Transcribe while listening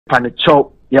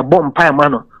Panicho, your bomb pie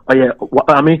mano. Or yeah,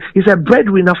 I mean, he's a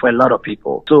breadwinner for a lot of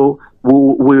people. So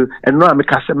we and no, I'm a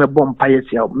customer bomb pie.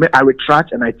 I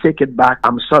retract and I take it back.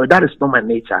 I'm sorry, that is not my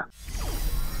nature.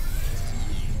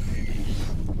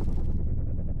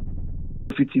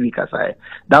 Kofi TV Kasai.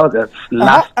 That was the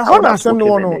last. How na asem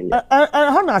no no?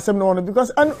 How na asem no no?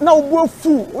 Because now we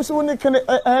fool. So when can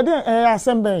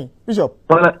asem ben Bishop?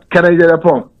 Kennedy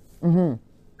Agyapong.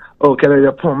 Oh, Kennedy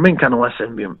Agyapong. Men can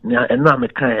asem bim. Nia eno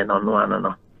ameka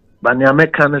no. But nia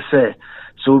meka no say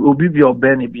so obi bi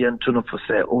obeni bi ento no for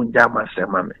say onja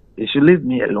masema me. You should leave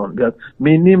me alone because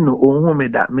me name no ohun me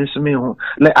that me so me hu.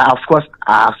 Like of course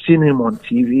I've seen him on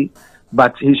TV,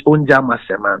 but his onja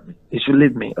masema me. You should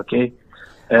leave me, okay?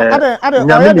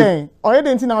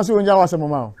 Oyeden tin na so onja wasema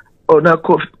ma. Oh na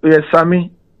Kofi, yes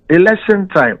Sammy, election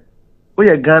time. We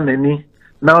are Ghana ni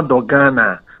now do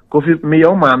Ghana. Kofi me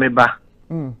your mama ba.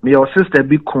 Me your sister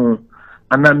be kun,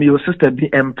 and me your sister be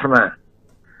emperor.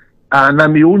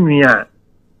 And me unia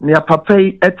ni papa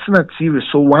etna TV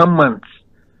so 1 month.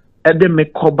 Ede me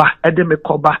koba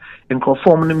in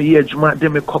conform me ye juma de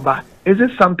me koba. Is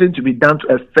it something to be done to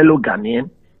a fellow Ghanaian?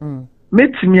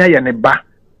 Metimi ya ne ba.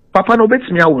 Papa no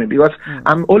betimi ya wo me because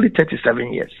I'm only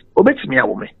 37 years. Obetimi ya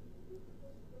wo me.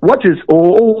 What is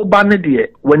ba ne de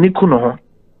wani kuno ho?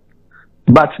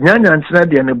 But nyanya ntina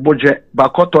de ne boje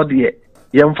bakoto de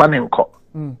yemfa ne nko.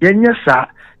 Yenye sa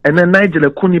ene Nigel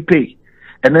kuni pay.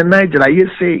 And then Nigeria, you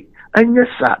say, and yes,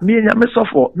 sir, me and Yammy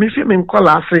suffer. Me feel in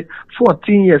Colase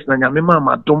 14 years, and Yammy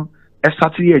Mamma Dom, a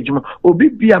Saturday Juma, Obi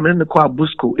be a man call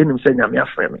Busco, in him saying Yammy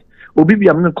frame. Obi be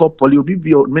a man called Polly, Obi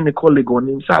be a man called Lego, and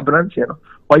him Sabrantiano,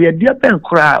 or your dear Ben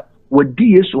cry, with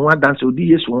DS one dance, or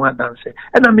DS one dance.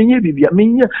 And I mean, you be a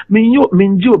mean you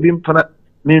being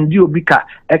Mindio Bika,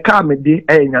 a car me de,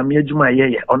 and Yammy Juma,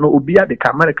 or no Obia de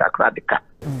Camarica Cradica.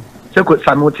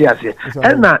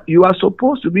 And now you are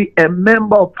supposed to be a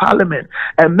member of parliament.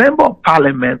 A member of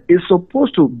parliament is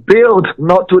supposed to build,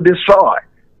 not to destroy.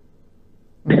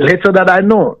 The later that I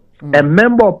know, a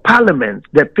member of parliament,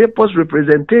 the people's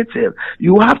representative,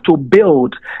 you have to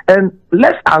build. And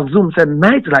let's assume say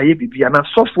Nigeria and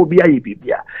sophobia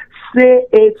say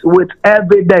it with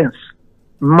evidence.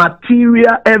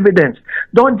 Material evidence.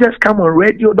 Don't just come on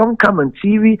radio, don't come on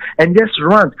TV and just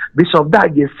rant. Bishop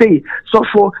that you say, so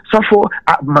for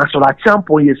Masola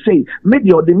Champo, you say,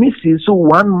 media the misses so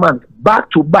 1 month back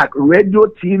to back, radio,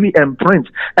 TV, and print.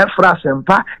 Efra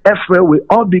Sempa, Efra, we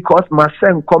all because my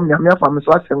son come, Yamia from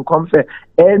Masola come say,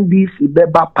 NDC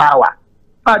Beba power.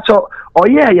 Oh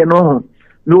yeah, you know,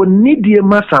 no need you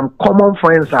some common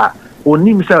friends are, or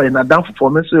name say in a down for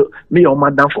me, so me or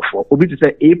my down for Obi to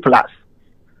say A+.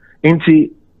 Inti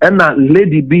and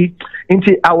Lady B.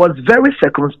 Inti I was very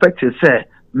circumspect to say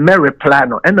me reply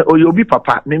no and you be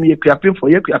papa me ye kuapin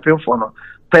for no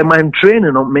permanent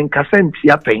training no men kasenti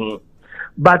apen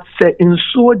but say in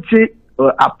soje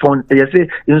upon you say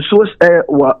in so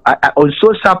on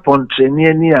social upon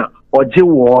training or je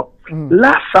war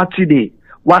last Saturday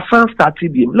was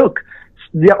started him look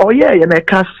the and I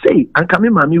can say and come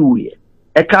in mami we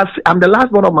I'm the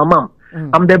last one of my mom.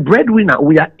 I'm the breadwinner.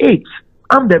 We are 8.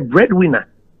 I'm the breadwinner.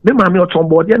 Me mami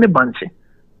otombodia ne banche.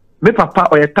 Me papa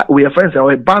we are friends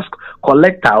or a bus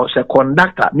collector or a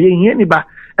conductor. Me yeni ba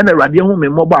and the radio me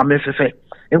mobile me fefe.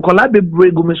 En kola be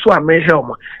bregu me so a measure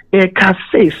mo. E ka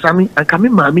say sami and kami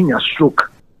mami nya stroke.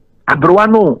 Abroa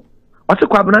no. Ose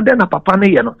kwa bana de na papa ne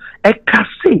ye no. E ka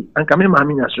say and kami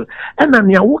mami nya stroke. And na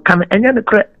nya wo kan enya ne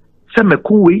kre se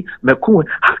mekunwe.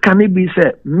 How can it be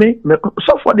say me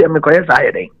so for the me koye sa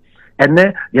yeden. And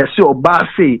then you see Oba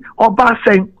saying,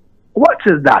 what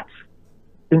is that?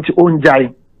 Into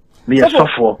Onjai, me a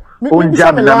suffer,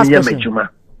 Onjam na me mejuma,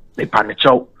 me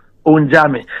panicho,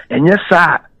 Onjame, and yes,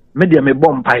 sir, media me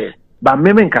bomb pie, but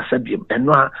me men casabium, and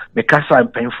no, me casa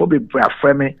and painful be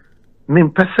frame, me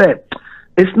per se.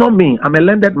 It's not me, I'm a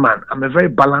learned man, I'm a very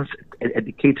balanced,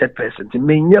 educated person, to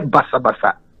me, near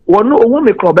basa. Or no,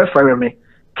 woman club for me,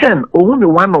 Ken, or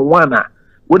woman 101,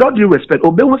 without due respect,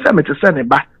 obey won't send me to send it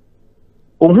back.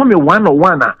 Oh, me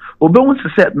 101. Obe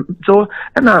say so.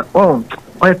 And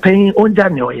I paying on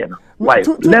January. Why?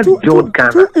 Let's build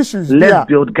Ghana. Let's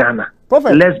build Ghana.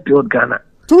 Let's build Ghana.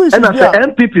 And I say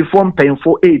MPP form paying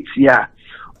for 8 years.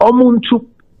 Omuntu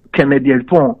Kennedy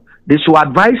Agyapong. They should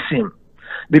advise him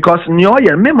because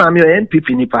Nyoye me mami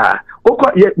MPP nipa.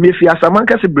 Oko me fi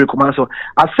asamanka se brekuman so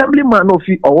assemblyman of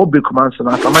or brekuman so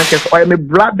asamanka so me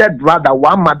brother,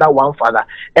 one mother, one father,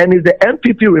 and is the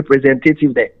MPP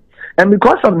representative there. And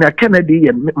because of the Kennedy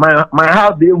and my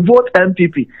house, they vote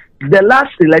MPP. The last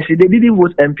election, they didn't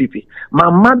vote MPP. My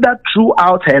mother,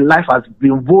 throughout her life, has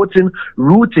been voting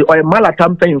rooting or a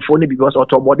malatam phone because or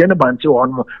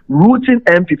rooting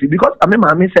MPP because I mean,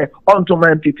 I say on to my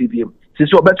MPP.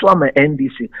 Since you're better on my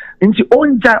NDC, into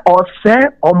onja or say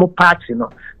or party, no.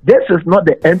 This is not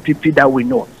the MPP that we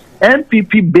know.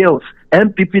 MPP builds,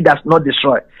 MPP does not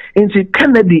destroy. Into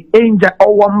Kennedy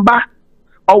Agyapong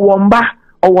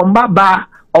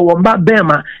Owamba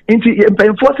Bema into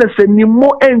enforces a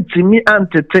nimo entimi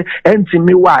antete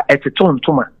entimi wa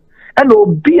etetontoma and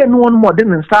obi and one more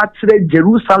than start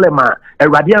Jerusalem a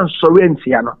radiant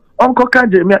sorrentiano Uncle Can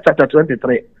Jeremiah chapter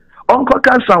 23 Uncle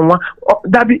Can someone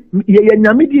that be ye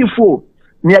nyamidi fo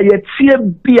near ye tear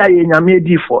be a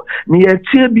nyamidi for near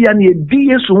tear be an ye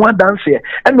ds one dance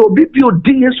and obi pure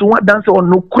ds one dance or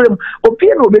no cream obi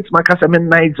no bit my casamen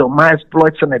nights or my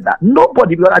exploits and that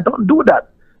nobody because I don't do that.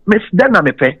 Miss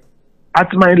Denamepe,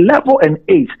 at my level and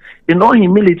age, in all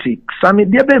humility, Sammy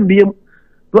Debem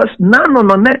was none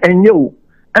on net and you,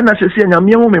 and as I say, I'm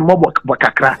young woman,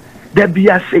 Mobakakra, there be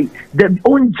a say, there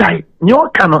own jai,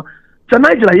 your cano,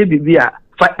 tonight, I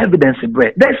for evidence in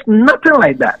bread. There's nothing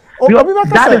like that.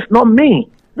 That is not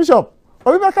me. Bishop,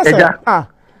 and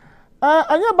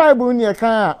your Bible in your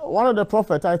car, one of the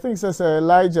prophets, I think says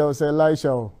Elijah or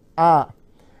Elisha.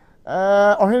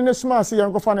 Ohene smart see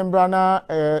young fan and brana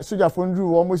soldier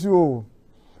fundru almost you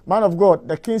man of God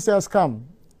the king says come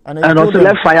and also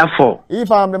let fire fall.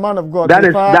 If I am the man of God that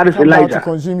is Elijah to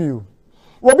consume you.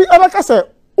 Will be ever say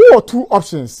who are two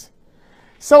options.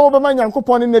 So Obama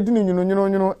Yankopon in the dinner you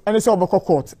know and it's over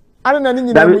court. I don't know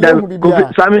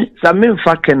Sammy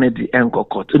for Kennedy and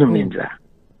court to the ninja.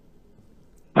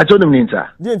 I told him ninja.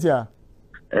 Didn't ya?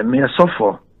 And me a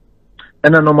suffer.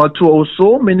 And number two,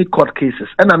 so many court cases.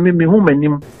 And I mean, me who many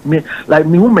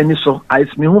so. I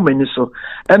me who many so.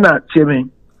 And I tell me,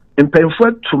 in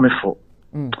painful to me for.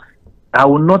 I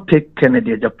will not take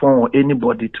Kennedy Agyapong or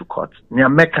anybody to court. Nia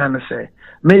mekan say,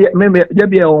 me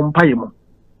be a umpire.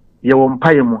 Ye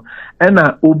umpire. And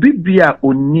I obi bia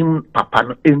onim papa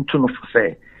no into no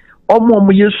say. Omo mo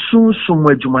ye soon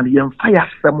jumani yen fire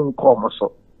seven call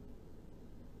so.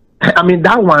 I mean,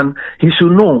 that one, he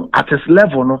should know at his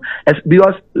level, no?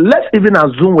 Because let's even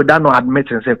assume without no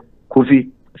admitting, say, Kofi,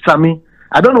 Sammy,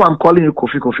 I don't know why I'm calling you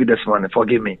Kofi this morning,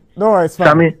 forgive me. No, it's fine.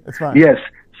 Sammy, it's fine. Yes.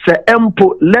 Say,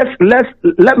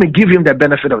 let me give him the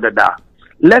benefit of the doubt.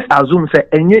 Let's assume, say,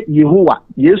 enye Yehovah,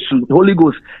 Yesu, Holy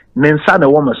Ghost, nensa na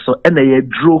woman so, and ye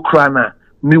draw krana,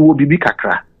 mi wo bibi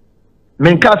kakra.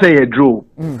 Menka say ye draw.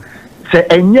 Say,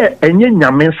 enye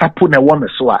nyamen sapo na woman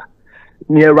so a.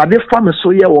 Near Radi Farm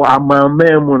so ye or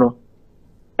Amamuno.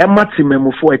 Emma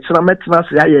Timemu for a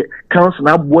trametnas ya council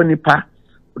now bonipa,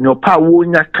 no power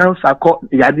council court,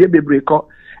 the idea be break up.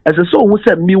 As a soul who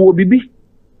said me will be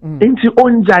into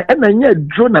own jai and then yet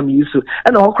drone am used to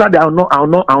and all crowd I'll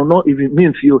not even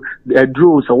mean for you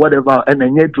draws or whatever and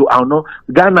then yet draw I'll know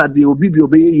Ghana the obey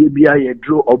be a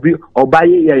draw or buy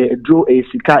a draw a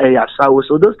sika a sour.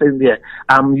 So those things there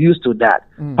I'm used to that.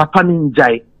 Papa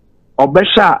ninjai or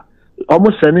Besha.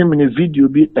 Almost sending me a video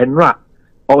be and rap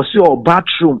or see your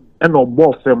bathroom and or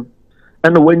both them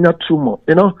and when you're too much,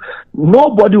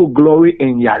 nobody will glory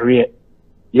in Yare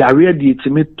the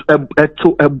ultimate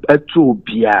to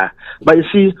be but you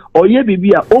see, or ye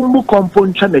be a omu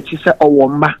compound channel, she said, or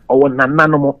wamba or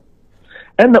nananomo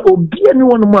and the obi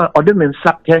anyone more or them in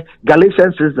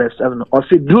Galatians 6:7 or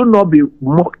say, do not be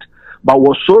mocked, but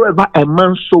whatsoever a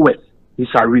man soweth, he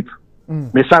shall reap.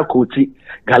 Mesa Koti,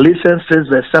 Galatians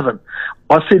 6:7.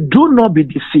 Or say, do not be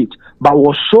deceived, but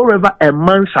whatsoever a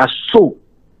man shall sow,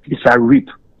 he shall reap.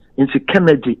 Into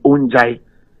Kennedy Onjai.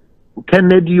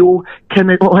 Kennedy,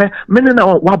 many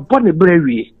now, what bonny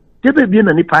bravery. They be in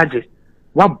any party.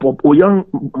 What Bob, young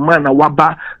man, a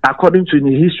waba, according to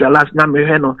the history, last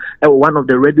Nameheno, one of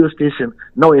the radio stations,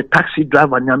 now a taxi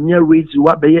driver, Namia rates you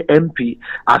up by MP,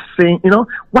 are saying,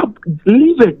 what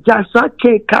leave it, just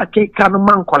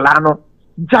man colano,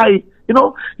 Jai,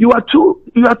 you are too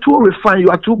refined, you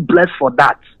are too blessed for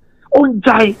that. Oh,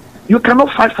 Jai, you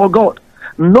cannot fight for God.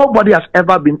 Nobody has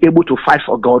ever been able to fight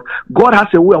for God. God has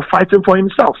a way of fighting for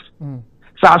himself.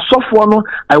 So I saw for no,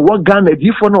 I want Ghana, if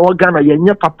you know Ghana,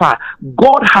 yenye papa.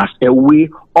 God has a way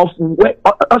of where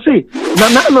I say,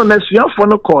 no, next year for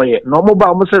no koye, no more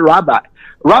about say rabbi,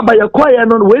 you koye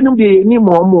no when you ni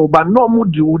more, but no more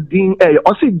do ding eh,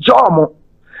 or say jomo.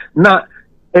 Na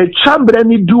a chambre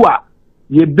ni dua,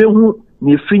 ye behu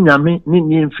ni finyame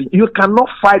ni fi. You cannot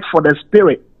fight for the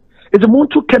spirit. It's a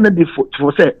muntu Kennedy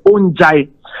for say own jai.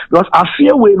 Because I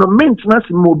fear we no maintenance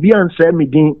mobi and say me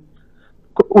ding.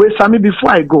 Wait, Sammy, before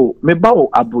I go, me bow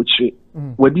abuchi.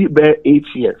 We did bear 8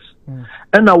 years.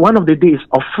 And now one of the days,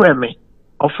 a friend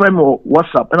or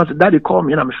WhatsApp, and I said, Daddy, call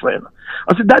me, and I'm a friend.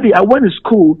 I said, Daddy, I went to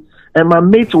school, and my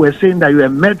mates were saying that you're a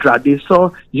murderer. They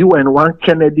saw you and one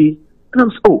Kennedy. And I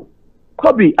was, oh,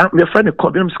 Kobe, I'm your friend,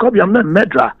 Kobe. I'm Kobe, I'm not a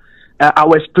murderer. I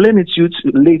will explain it to you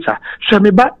later. So I'm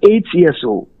about 8 years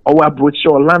old, or abroad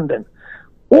or London.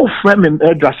 Oh, friend, me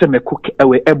murderer, say me cook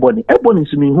away Ebony. Ebony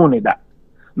is me who that.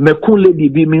 Me cool lady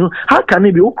be me. How can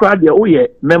it be? Who cried there? Oh yeah,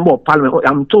 member of parliament.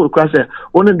 I'm told, say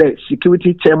only the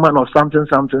security chairman or something.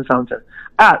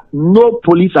 No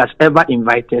police has ever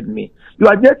invited me. You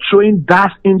are just throwing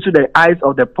dust into the eyes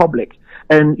of the public.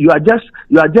 And you are just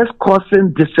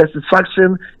causing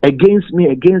dissatisfaction against me,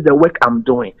 against the work I'm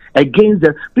doing, against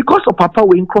the because of Papa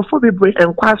we incrophobia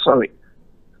and quite sorry.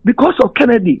 Because of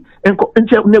Kennedy and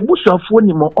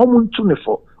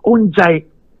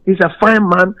he's a fine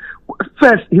man.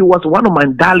 First, he was one of my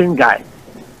darling guys.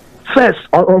 First,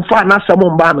 on fire na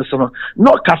someone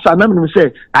no kasa na me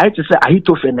say I have to say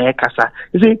ahitofe na kasa.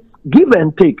 You see, give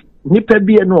and take. Nipa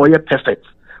bi no oye perfect.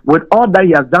 With all that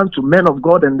he has done to men of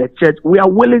God and the church, we are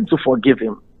willing to forgive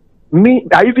him. Me,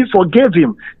 I even forgave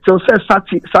him till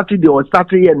Saturday or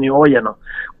Saturday and you know.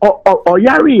 Or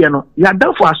yari, you know, you are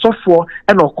done for a software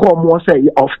and or call more say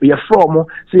of your from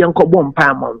say uncle bomb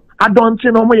pam. I don't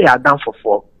know what you are done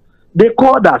for. They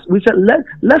called us. We said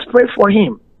let's pray for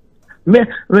him. Me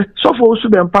so for also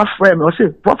be past friend or say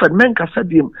Prophet Menka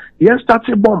said him yes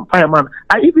started bomb man.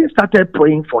 I even started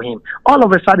praying for him. All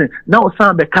of a sudden now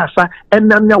sound the casa and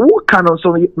now who can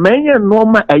also many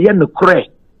normal a yen cray.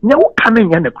 Now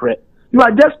coming in the cray. You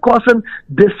are just causing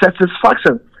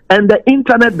dissatisfaction and the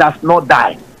internet does not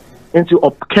die into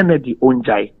of Kennedy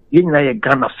Onjai. You know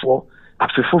Ghana for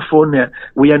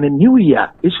we are in a new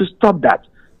year. You should stop that.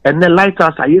 And then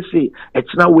lighthouse, I say,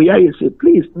 it's now we are, you say,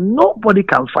 please, nobody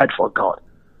can fight for God.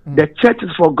 The church is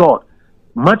for God.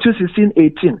 Matthew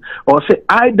 16:18. Or say,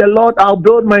 I, the Lord, I'll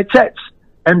build my church.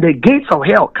 And the gates of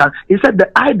hell can. He said,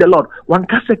 I, the Lord, one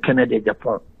can say Kennedy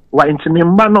Agyapong. Why into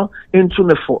Nimbano, into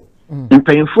the four. In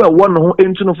painful one who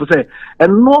into the say,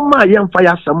 and normal young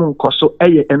fire someone coso,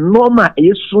 and normal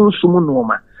a soon sumo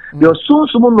normal. Your soon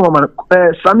sumo normal,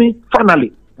 Sammy,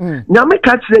 finally. Nyame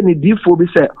catch any defo be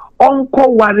said.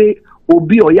 Uncle worry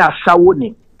obi or ya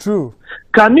sawoni. True.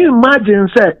 Can you imagine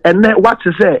say and what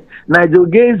to say? NIGLE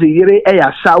GAISIE yere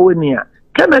ya sawonia.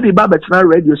 Kennedy Babet na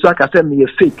radio so I can say me a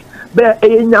fake. But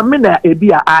nyame na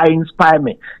ebi I inspire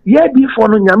me. Ye before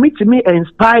no nyame to me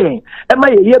inspiring. Am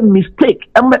I ye mistake?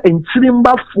 Am I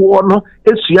entrimba for no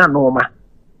esua norma.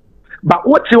 But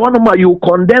what you want you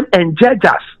condemn and judge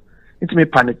us. It's me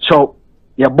panic chop.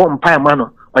 Ya bomb pie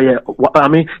mano. Or yeah, I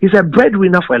mean, he's a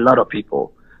breadwinner for a lot of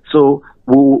people. So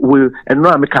and now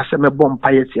I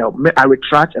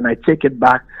retract and I take it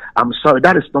back. I'm sorry,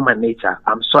 that is not my nature.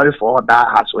 I'm sorry for all that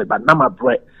hassle, but now my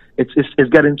bread, it's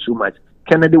getting too much.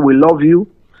 Kennedy, we love you,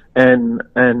 and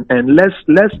let's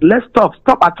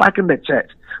stop attacking the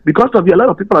church because of you. A lot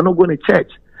of people are not going to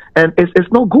church, and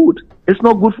it's not good. It's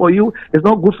not good for you. It's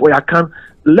not good for your account.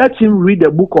 Let him read the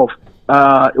book of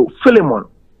Philemon.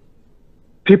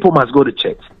 People must go to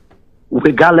church.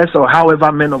 Regardless of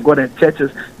however men of God and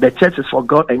churches, the church is for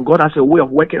God and God has a way of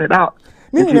working it out.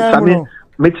 Ninyina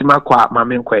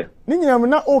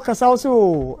na o kasa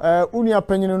also uni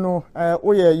opinion no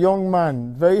a young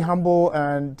man, very humble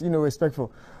and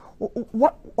respectful.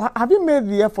 What have you made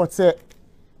the effort say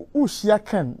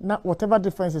can not whatever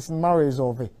differences in marriage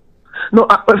over? No,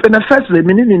 in the first place,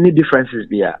 any differences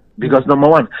there because number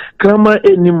one, kama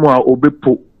anymore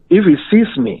obepo if he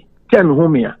sees me, can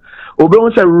whom here. Obe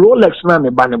say Rolex na ne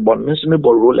ba ne bon me me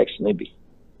bo Rolex ne bi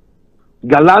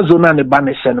Galazzo na ne ba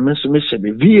ne she no me she bi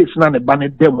V8 na ne ba ne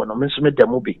demo no me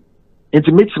demo bi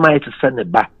enti metima it se ne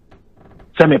ba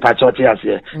se me pa chote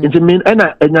ase enti me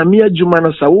na anyame adwuma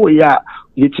no sa wo ya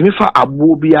yetimi fa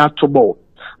abo bi atobo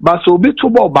ba so obi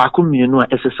tobo ba ko mienu a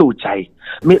ese se o chai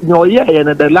me no ye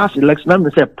the last election na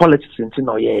me say politics enti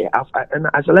no ye and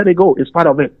I said let it go, it's part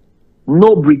of it.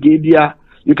 No brigadier.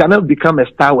 You cannot become a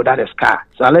star without a scar.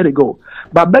 So I let it go.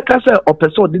 But Becca said, "O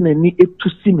person didn't need it to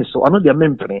see me. So I know the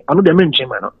memory. I know the memory,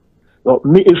 man. So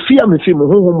me if fear me film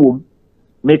home.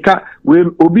 Meka we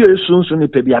obi soon soon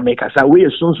pe maker. So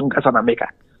we soon kasa na maker.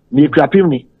 Me krapim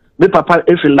ni. Me papa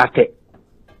if latte.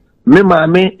 Me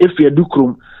mama if you do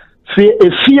krum.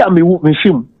 Fear me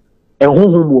film. E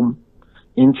home.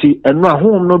 Inti eno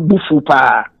home no bufu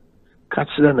pa. Catch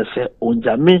them say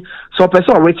onja me. So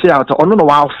person reach out. Ono no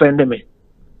wa offend me.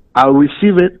 I'll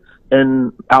receive it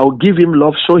and I'll give him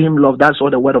love, show him love. That's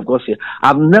what the word of God says.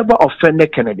 I've never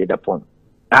offended Kennedy Agyapong.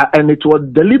 And it was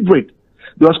deliberate.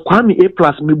 There was Kwame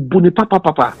A+, me buni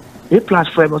papa. A+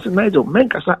 friend was Nigel,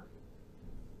 Menkasa.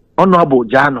 Honorable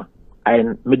Jano.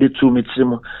 and made it to me,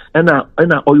 and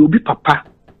or you'll be papa.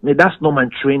 That's not my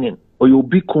training. Or you'll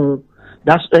be cool.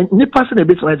 That's any person a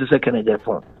bit like to say Kennedy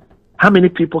Agyapong. How many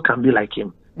people can be like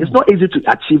him? It's not easy to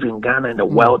achieve in Ghana and the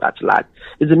world at large.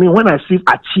 It's mean when I see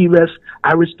achievers,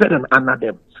 I respect and honor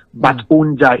them. But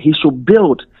Unja, he should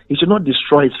build. He should not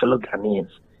destroy his fellow Ghanaians.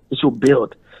 He should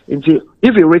build. And see,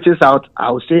 if he reaches out,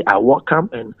 I will say I welcome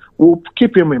and we'll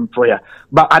keep him in prayer.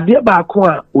 But Adia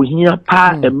Bakwa Uhia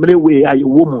Pa Emrewe a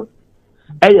woman.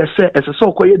 I say as a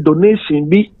so called donation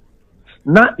be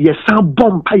not your son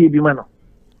bomb pay be man.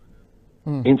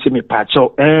 Into me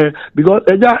pacho. Because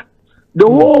the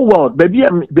whole world, baby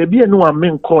no one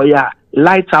men call ya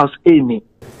lighthouse any.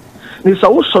 It's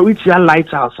also rich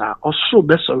lighthouse or so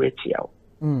best already.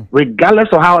 Regardless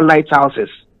of how lighthouse is.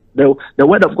 The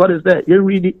word of God is there. You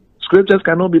read it. Scriptures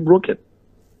cannot be broken.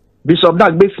 Bishop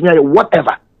Dag basically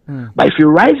whatever. But if you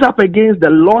rise up against the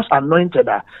Lord's anointed,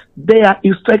 there are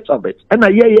effects of it. And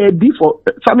default.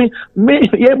 I mean,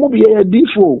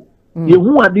 default.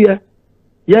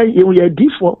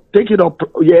 Default. Take it up.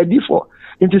 Default.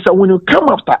 It is when you come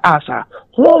after us,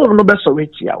 home no best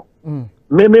already.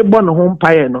 Me born home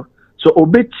pie no. So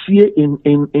obey in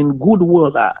good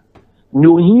will.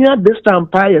 You hear this time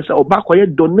pie say oba koye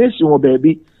donation o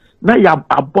baby. Na ya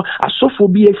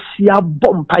asophobia sia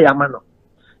bomb pie man.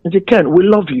 And you can, we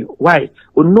love you. Why?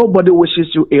 Well, nobody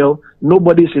wishes you ill.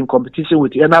 Nobody is in competition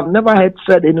with you. And I've never heard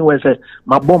said anywhere say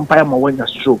my bomb pie ma when a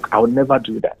stroke. I will never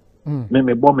do that.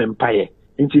 Me bomb empire.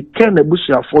 And you can the bush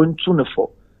your phone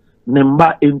tuneful.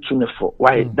 Nemba in tuneful.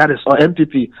 Why? That is our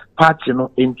MPP party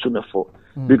no in tuneful.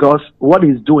 Because what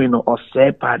he's doing or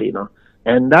say party no.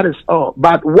 And that is all.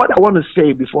 But what I want to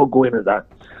say before going is that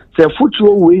say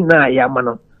football win na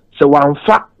yamano. Say one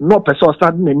fact no person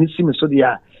starting any sim so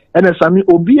dia. And as I mean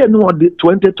obi no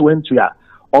 2020 ya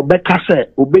obeka say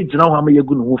obe jina ho amaye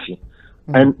gu no hofi.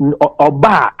 And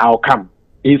oba I'll come.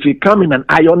 If he come in an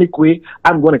ionic way,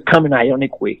 I'm going to come in an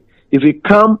ionic way. If he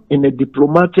come in a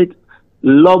diplomatic,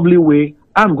 lovely way,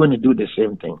 I'm going to do the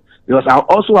same thing. Because I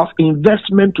also have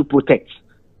investment to protect.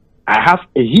 I have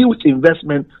a huge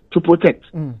investment to protect.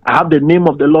 I have the name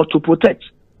of the Lord to protect.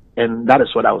 And that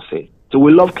is what I will say. So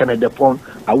we love Kennedy Agyapong.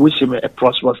 I wish him a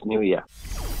prosperous new year.